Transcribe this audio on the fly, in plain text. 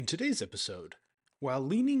In today's episode, while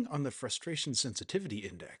leaning on the frustration sensitivity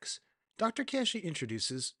index, Dr. Kashey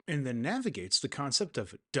introduces and then navigates the concept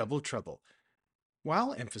of double trouble,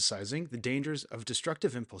 while emphasizing the dangers of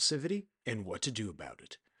destructive impulsivity and what to do about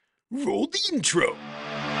it. Roll the intro!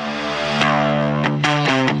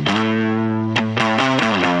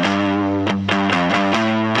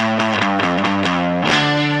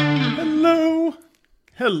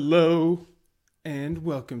 Hello, and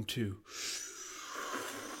welcome to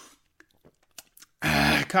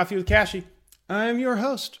Coffee with Kashey. I'm your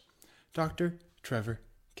host, Dr. Trevor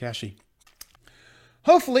Kashey.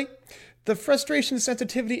 Hopefully, the Frustration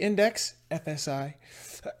Sensitivity Index, FSI,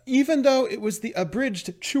 even though it was the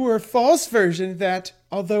abridged true or false version that,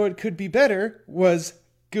 although it could be better, was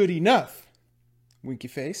good enough, winky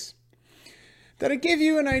face, that it gave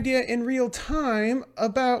you an idea in real time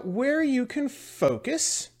about where you can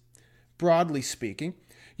focus, broadly speaking,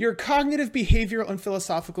 your cognitive, behavioral, and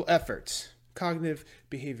philosophical efforts. Cognitive,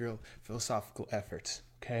 behavioral, philosophical efforts,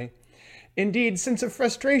 okay? Indeed, since a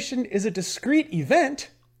frustration is a discrete event,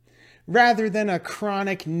 rather than a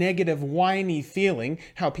chronic, negative, whiny feeling,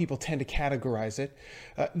 how people tend to categorize it,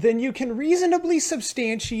 then you can reasonably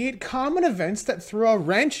substantiate common events that throw a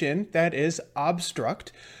wrench in, that is,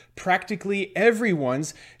 obstruct, practically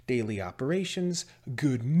everyone's daily operations,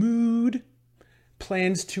 good mood,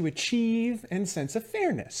 plans to achieve, and sense of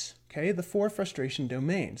fairness. Okay, the four frustration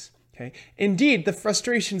domains. Okay, indeed, the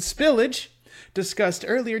frustration spillage discussed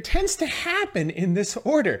earlier tends to happen in this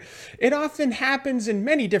order. It often happens in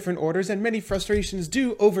many different orders, and many frustrations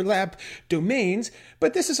do overlap domains,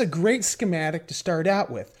 but this is a great schematic to start out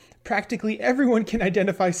with. Practically everyone can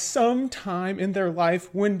identify some time in their life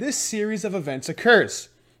when this series of events occurs.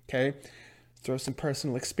 Okay, throw some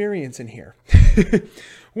personal experience in here.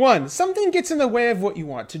 1, something gets in the way of what you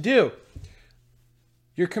want to do.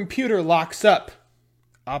 Your computer locks up.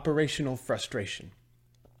 Operational frustration.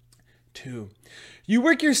 2, you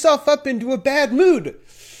work yourself up into a bad mood.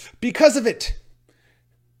 Because of it,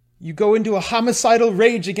 you go into a homicidal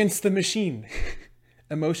rage against the machine.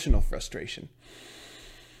 Emotional frustration.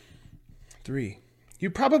 3,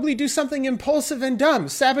 you probably do something impulsive and dumb,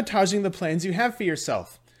 sabotaging the plans you have for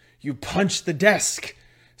yourself. You punch the desk,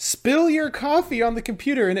 spill your coffee on the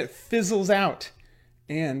computer, and it fizzles out.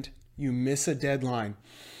 And you miss a deadline.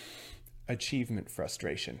 Achievement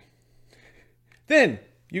frustration. Then,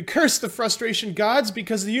 you curse the frustration gods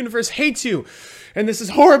because the universe hates you. And this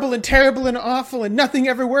is horrible and terrible and awful, and nothing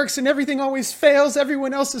ever works, and everything always fails.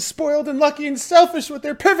 Everyone else is spoiled and lucky and selfish with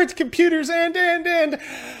their perfect computers, and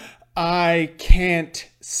I can't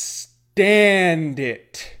stand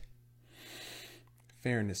it.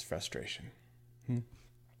 Fairness frustration.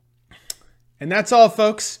 And that's all,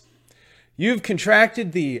 folks. You've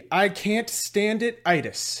contracted the I can't stand it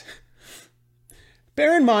itis.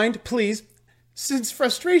 Bear in mind, please, since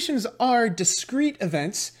frustrations are discrete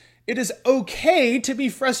events, it is okay to be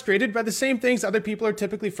frustrated by the same things other people are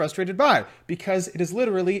typically frustrated by, because it is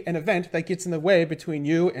literally an event that gets in the way between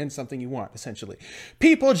you and something you want, essentially.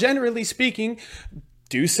 People, generally speaking,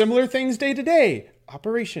 do similar things day to day.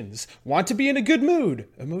 Operations, want to be in a good mood,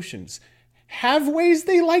 emotions, have ways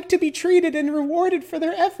they like to be treated and rewarded for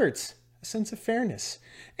their efforts, a sense of fairness,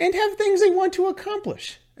 and have things they want to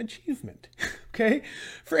accomplish, achievement, okay?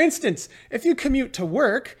 For instance, if you commute to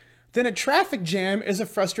work, then a traffic jam is a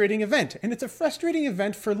frustrating event, and it's a frustrating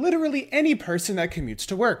event for literally any person that commutes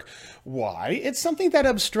to work. Why? It's something that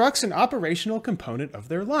obstructs an operational component of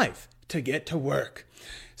their life, to get to work.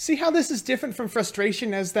 See how this is different from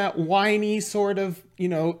frustration as that whiny sort of,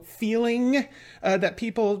 feeling that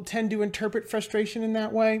people tend to interpret frustration in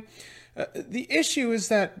that way? The issue is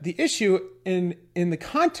that the issue in the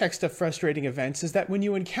context of frustrating events is that when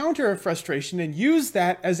you encounter a frustration and use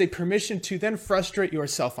that as a permission to then frustrate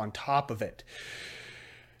yourself on top of it.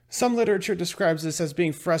 Some literature describes this as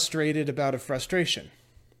being frustrated about a frustration,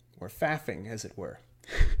 or faffing, as it were.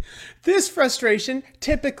 This frustration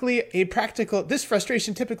typically a practical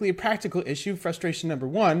issue, frustration number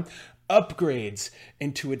 1, upgrades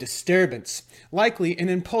into a disturbance, likely an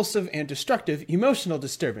impulsive and destructive emotional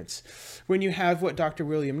disturbance, when you have what Dr.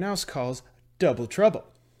 William Naus calls double trouble.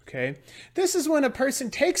 Okay, this is when a person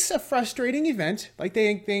takes a frustrating event, like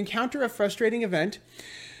they encounter a frustrating event,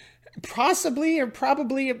 possibly or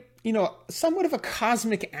probably, somewhat of a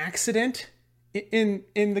cosmic accident. In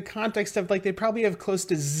the context of they probably have close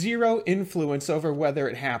to zero influence over whether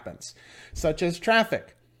it happens, such as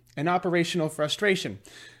traffic and operational frustration.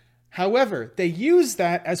 However, they use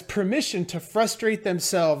that as permission to frustrate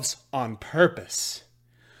themselves on purpose.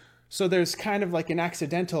 So there's kind of like an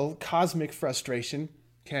accidental cosmic frustration,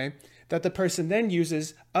 okay, that the person then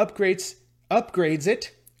uses, upgrades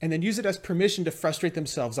it, and then use it as permission to frustrate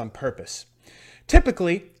themselves on purpose.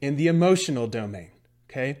 Typically in the emotional domain,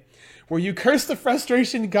 okay? Where you curse the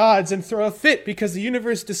frustration gods and throw a fit because the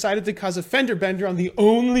universe decided to cause a fender bender on the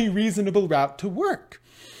only reasonable route to work.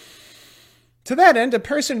 To that end, a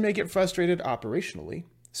person may get frustrated operationally,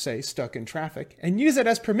 say stuck in traffic, and use it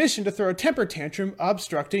as permission to throw a temper tantrum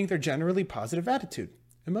obstructing their generally positive attitude.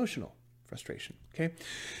 Emotional frustration, okay?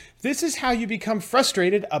 This is how you become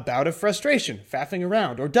frustrated about a frustration, faffing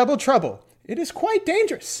around, or double trouble. It is quite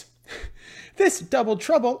dangerous. This double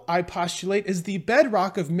trouble, I postulate, is the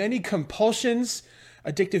bedrock of many compulsions,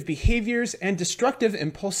 addictive behaviors, and destructive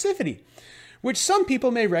impulsivity, which some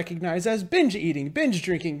people may recognize as binge eating, binge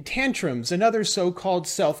drinking, tantrums, and other so-called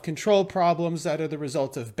self-control problems that are the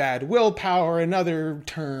result of bad willpower and other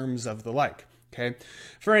terms of the like. Okay?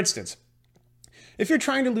 For instance, if you're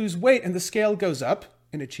trying to lose weight and the scale goes up,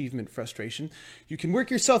 in achievement frustration, you can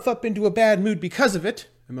work yourself up into a bad mood because of it,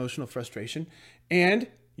 emotional frustration, and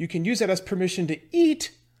you can use that as permission to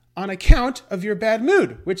eat on account of your bad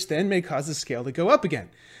mood, which then may cause the scale to go up again.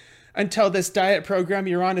 Until this diet program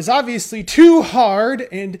you're on is obviously too hard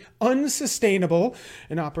and unsustainable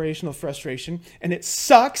in operational frustration, and it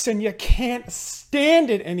sucks and you can't stand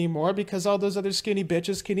it anymore because all those other skinny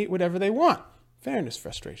bitches can eat whatever they want. Fairness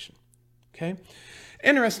frustration. Okay?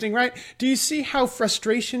 Interesting, right? Do you see how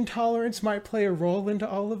frustration tolerance might play a role into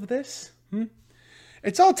all of this?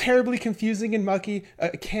 It's all terribly confusing and mucky.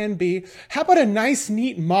 It can be. How about a nice,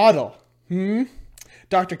 neat model?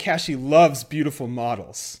 Dr. Kashey loves beautiful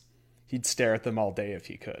models. He'd stare at them all day if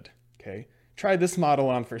he could. Okay? Try this model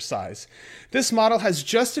on for size. This model has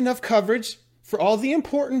just enough coverage for all the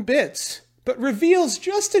important bits, but reveals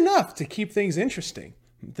just enough to keep things interesting.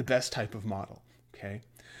 The best type of model. Okay?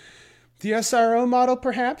 The SRO model,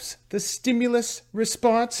 perhaps? The stimulus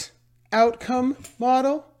response outcome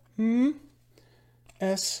model?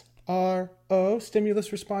 SRO,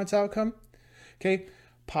 stimulus response outcome. Okay,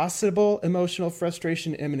 possible emotional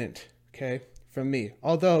frustration imminent. Okay, from me.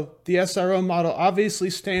 Although the SRO model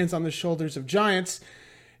obviously stands on the shoulders of giants,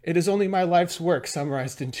 it is only my life's work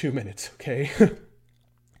summarized in 2 minutes. Okay.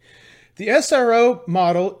 The SRO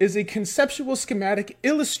model is a conceptual schematic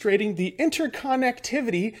illustrating the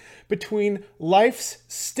interconnectivity between life's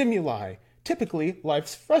stimuli, typically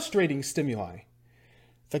life's frustrating stimuli,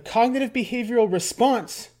 the cognitive behavioral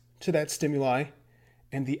response to that stimuli,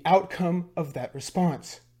 and the outcome of that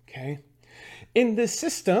response. Okay? In this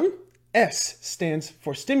system, S stands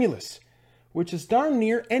for stimulus, which is darn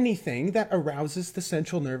near anything that arouses the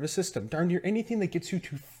central nervous system, darn near anything that gets you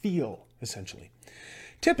to feel, essentially.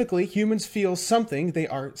 Typically, humans feel something, they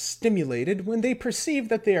are stimulated when they perceive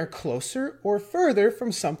that they are closer or further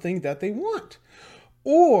from something that they want,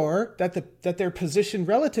 or that their position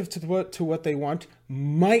relative to what they want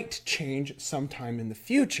might change sometime in the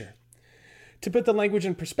future. To put the language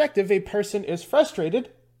in perspective, a person is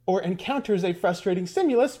frustrated or encounters a frustrating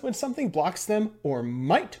stimulus when something blocks them or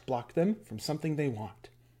might block them from something they want.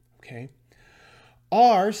 Okay?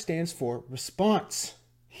 R stands for response.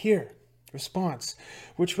 Here. Response,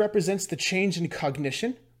 which represents the change in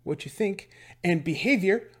cognition, what you think, and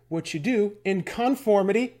behavior, what you do, in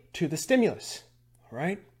conformity to the stimulus. All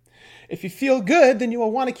right? If you feel good, then you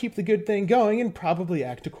will want to keep the good thing going and probably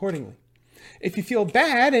act accordingly. If you feel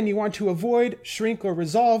bad and you want to avoid, shrink, or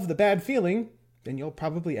resolve the bad feeling, then you'll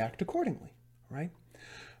probably act accordingly. Right?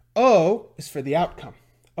 O is for the outcome.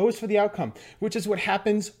 O is for the outcome, which is what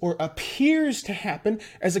happens or appears to happen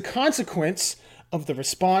as a consequence of the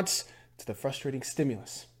response to the frustrating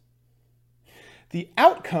stimulus. The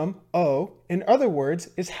outcome, O, in other words,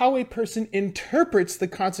 is how a person interprets the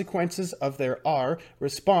consequences of their R,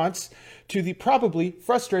 response, to the probably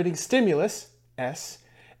frustrating stimulus, S,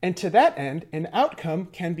 and to that end, an outcome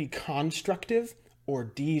can be constructive or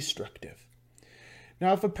destructive.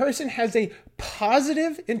 Now, if a person has a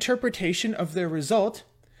positive interpretation of their result,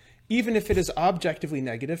 even if it is objectively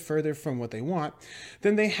negative, further from what they want,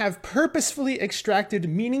 then they have purposefully extracted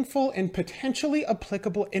meaningful and potentially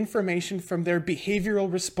applicable information from their behavioral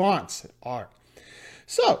response at R.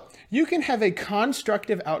 So, you can have a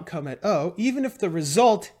constructive outcome at O, even if the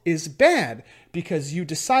result is bad, because you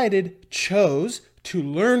chose to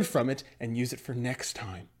learn from it and use it for next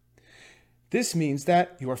time. This means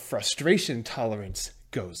that your frustration tolerance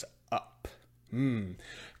goes up.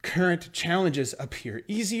 Current challenges appear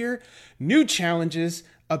easier. New challenges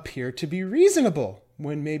appear to be reasonable,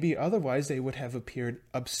 when maybe otherwise they would have appeared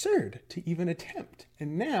absurd to even attempt.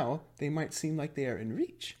 And now they might seem like they are in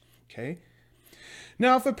reach. Okay?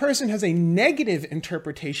 Now, if a person has a negative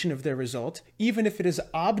interpretation of their result, even if it is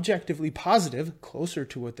objectively positive, closer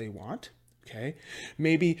to what they want, Okay,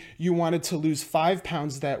 maybe you wanted to lose 5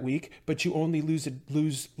 pounds that week, but you only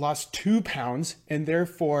lost 2 pounds, and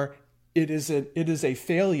therefore it is a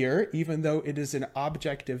failure, even though it is an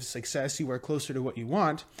objective success. You are closer to what you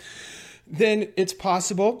want. Then it's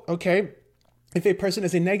possible, okay, if a person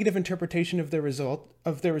has a negative interpretation of their result,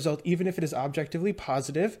 even if it is objectively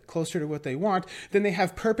positive, closer to what they want, then they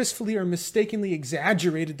have purposefully or mistakenly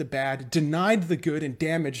exaggerated the bad, denied the good, and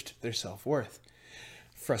damaged their self-worth.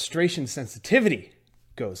 Frustration sensitivity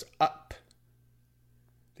goes up.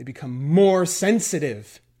 They become more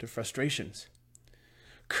sensitive to frustrations.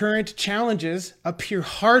 Current challenges appear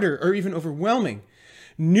harder or even overwhelming.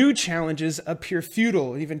 New challenges appear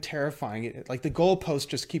futile, even terrifying. Like the goalpost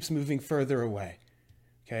just keeps moving further away.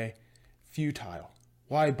 Okay? Futile.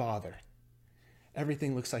 Why bother?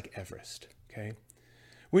 Everything looks like Everest. Okay?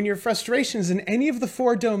 When your frustrations in any of the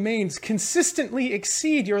 4 domains consistently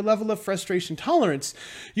exceed your level of frustration tolerance,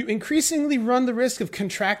 you increasingly run the risk of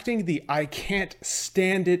contracting the I can't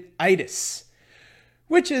stand it-itis,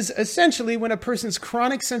 which is essentially when a person's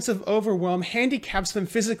chronic sense of overwhelm handicaps them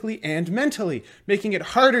physically and mentally, making it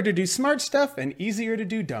harder to do smart stuff and easier to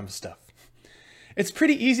do dumb stuff. It's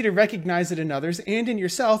pretty easy to recognize it in others and in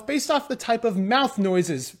yourself based off the type of mouth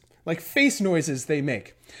noises, like face noises they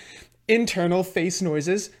make. Internal face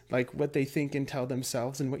noises, like what they think and tell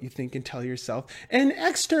themselves and what you think and tell yourself, and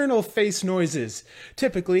external face noises,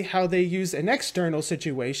 typically how they use an external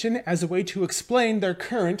situation as a way to explain their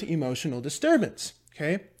current emotional disturbance,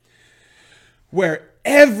 okay? Where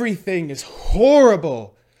everything is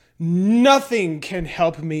horrible, nothing can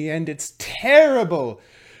help me, and it's terrible.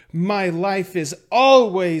 My life is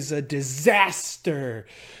always a disaster.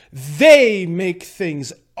 They make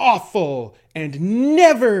things awful and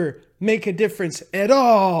never make a difference at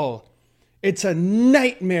all. It's a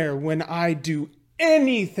nightmare when I do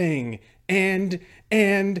anything, and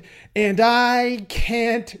I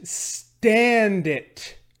can't stand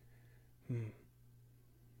it.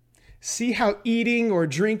 See how eating or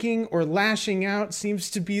drinking or lashing out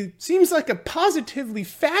seems like a positively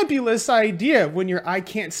fabulous idea when your I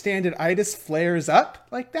can't stand it-itis flares up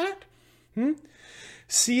like that?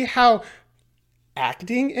 See how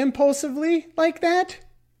acting impulsively like that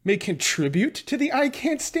may contribute to the I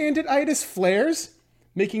can't stand it-itis flares,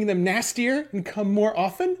 making them nastier and come more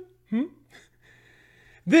often?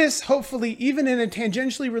 This, hopefully, even in a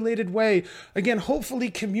tangentially related way, again, hopefully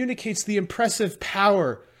communicates the impressive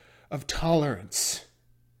power of tolerance.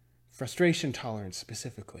 Frustration tolerance,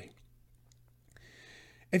 specifically.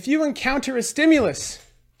 If you encounter a stimulus,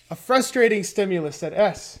 a frustrating stimulus at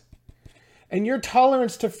S, and your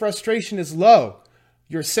tolerance to frustration is low,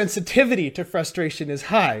 your sensitivity to frustration is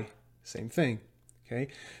high, same thing, okay?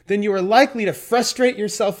 Then you are likely to frustrate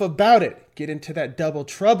yourself about it, get into that double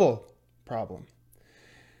trouble problem.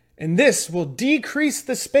 And this will decrease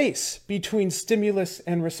the space between stimulus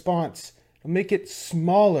and response. It'll make it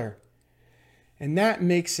smaller. And that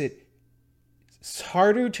makes it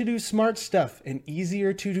harder to do smart stuff and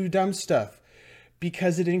easier to do dumb stuff,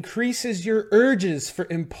 because it increases your urges for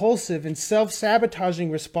impulsive and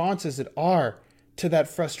self-sabotaging responses at R to that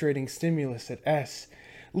frustrating stimulus at S,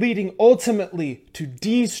 leading ultimately to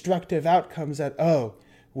destructive outcomes at O,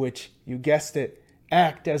 which, you guessed it,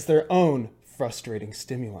 act as their own frustrating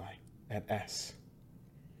stimuli at S.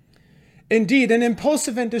 Indeed, an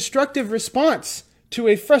impulsive and destructive response to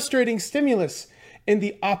a frustrating stimulus in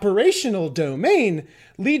the operational domain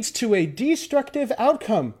leads to a destructive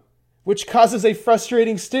outcome, which causes a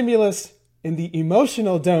frustrating stimulus in the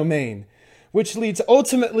emotional domain, which leads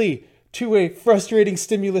ultimately to a frustrating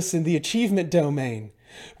stimulus in the achievement domain,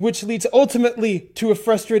 which leads ultimately to a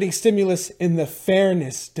frustrating stimulus in the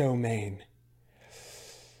fairness domain,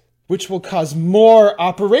 which will cause more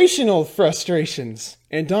operational frustrations,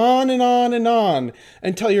 and on and on and on,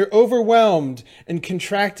 until you're overwhelmed and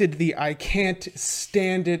contracted the I can't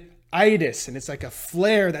stand it-itis, and it's like a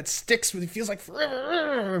flare that sticks with you, feels like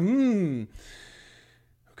forever.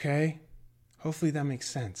 Okay? Hopefully that makes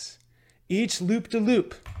sense. Each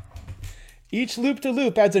loop-de-loop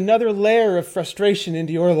adds another layer of frustration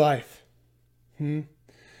into your life.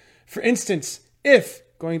 For instance,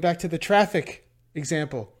 going back to the traffic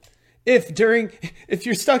example, if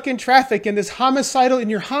you're stuck in traffic and in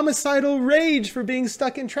your homicidal rage for being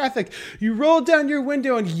stuck in traffic, you roll down your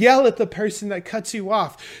window and yell at the person that cuts you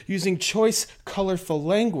off using choice, colorful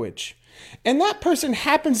language, and that person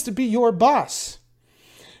happens to be your boss,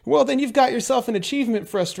 well, then you've got yourself an achievement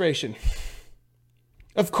frustration.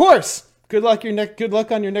 Of course, good luck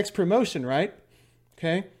on your next promotion, right?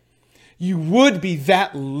 Okay? You would be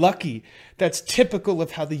that lucky. That's typical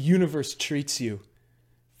of how the universe treats you.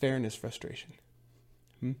 Fairness frustration.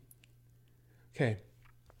 Okay.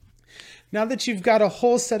 Now that you've got a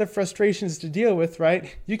whole set of frustrations to deal with,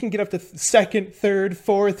 right, you can get up to second, third,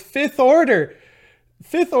 fourth, fifth order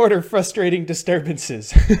frustrating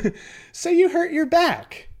disturbances. Say you hurt your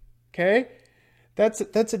back. Okay. That's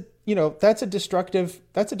a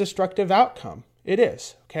destructive outcome. It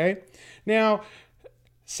is. Okay. Now,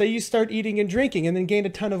 say you start eating and drinking and then gain a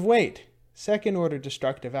ton of weight. Second order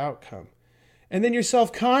destructive outcome. And then you're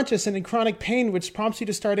self-conscious and in chronic pain, which prompts you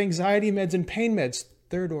to start anxiety meds and pain meds.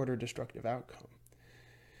 Third order destructive outcome.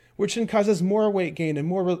 Which then causes more weight gain and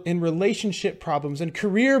more in relationship problems and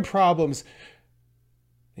career problems.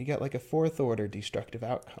 You got like a fourth order destructive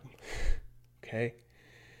outcome. Okay.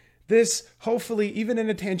 This, hopefully, even in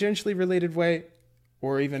a tangentially related way,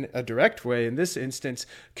 or even a direct way in this instance,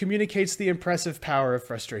 communicates the impressive power of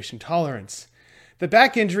frustration tolerance. The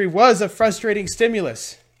back injury was a frustrating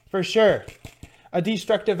stimulus, for sure. A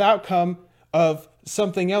destructive outcome of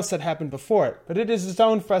something else that happened before it. But it is its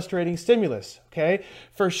own frustrating stimulus, okay?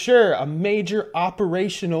 For sure, a major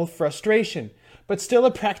operational frustration, but still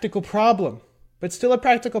a practical problem. But still a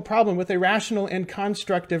practical problem with a rational and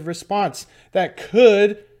constructive response that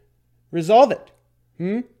could resolve it.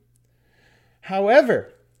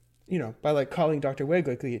 However, by like calling Dr.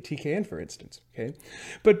 Wegley at TKN, for instance, okay?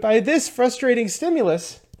 But by this frustrating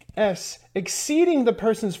stimulus, S, exceeding the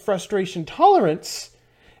person's frustration tolerance,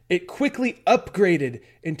 it quickly upgraded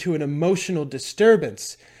into an emotional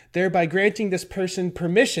disturbance, thereby granting this person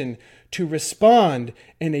permission to respond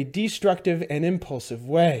in a destructive and impulsive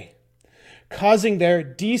way, causing their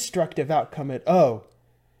destructive outcome at O,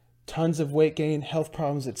 tons of weight gain, health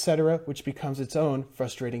problems, etc., which becomes its own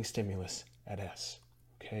frustrating stimulus at S.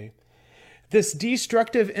 Okay? This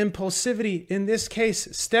destructive impulsivity in this case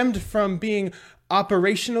stemmed from being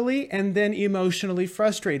operationally and then emotionally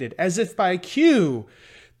frustrated, as if by cue.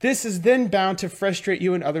 This is then bound to frustrate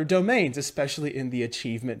you in other domains, especially in the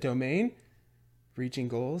achievement domain, reaching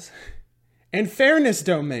goals, and fairness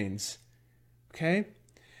domains. Okay?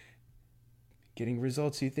 Getting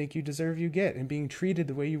results you think you deserve, you get, and being treated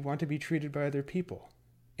the way you want to be treated by other people.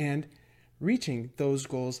 And reaching those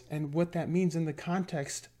goals and what that means in the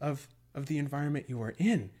context of the environment you are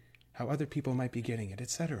in, how other people might be getting it,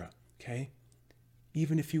 etc. Okay?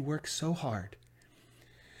 Even if you work so hard.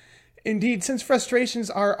 Indeed, since frustrations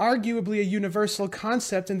are arguably a universal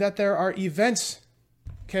concept in that there are events,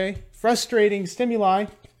 okay, frustrating stimuli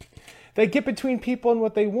that get between people and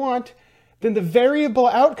what they want, then the variable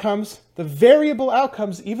outcomes,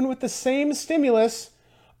 even with the same stimulus,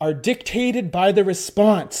 are dictated by the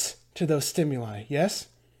response to those stimuli, yes?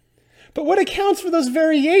 But what accounts for those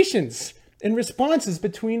variations in responses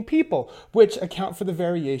between people, which account for the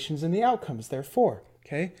variations in the outcomes, therefore,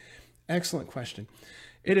 okay? Excellent question.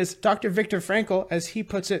 It is Dr. Viktor Frankl, as he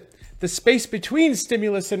puts it, the space between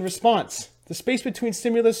stimulus and response. The space between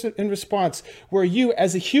stimulus and response, where you,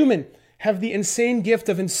 as a human, have the insane gift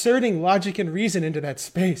of inserting logic and reason into that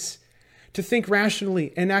space, to think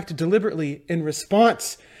rationally and act deliberately in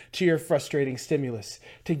response to your frustrating stimulus,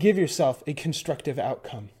 to give yourself a constructive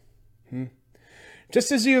outcome.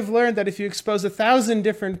 Just as you have learned that if you expose 1,000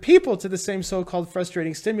 different people to the same so-called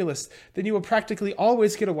frustrating stimulus, then you will practically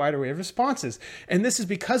always get a wide array of responses. And this is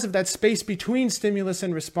because of that space between stimulus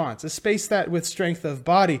and response, a space that with strength of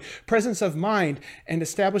body, presence of mind, and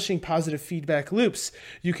establishing positive feedback loops,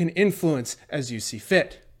 you can influence as you see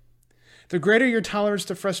fit. The greater your tolerance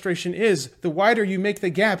to frustration is, the wider you make the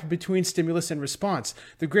gap between stimulus and response,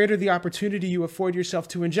 the greater the opportunity you afford yourself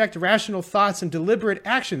to inject rational thoughts and deliberate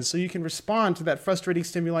actions so you can respond to that frustrating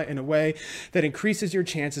stimuli in a way that increases your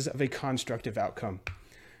chances of a constructive outcome.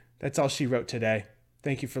 That's all she wrote today.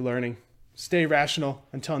 Thank you for learning. Stay rational.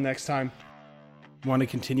 Until next time. Want to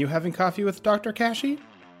continue having coffee with Dr. Kashey?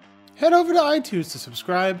 Head over to iTunes to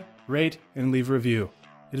subscribe, rate, and leave a review.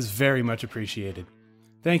 It is very much appreciated.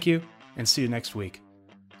 Thank you. And see you next week.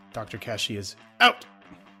 Dr. Kashey is out.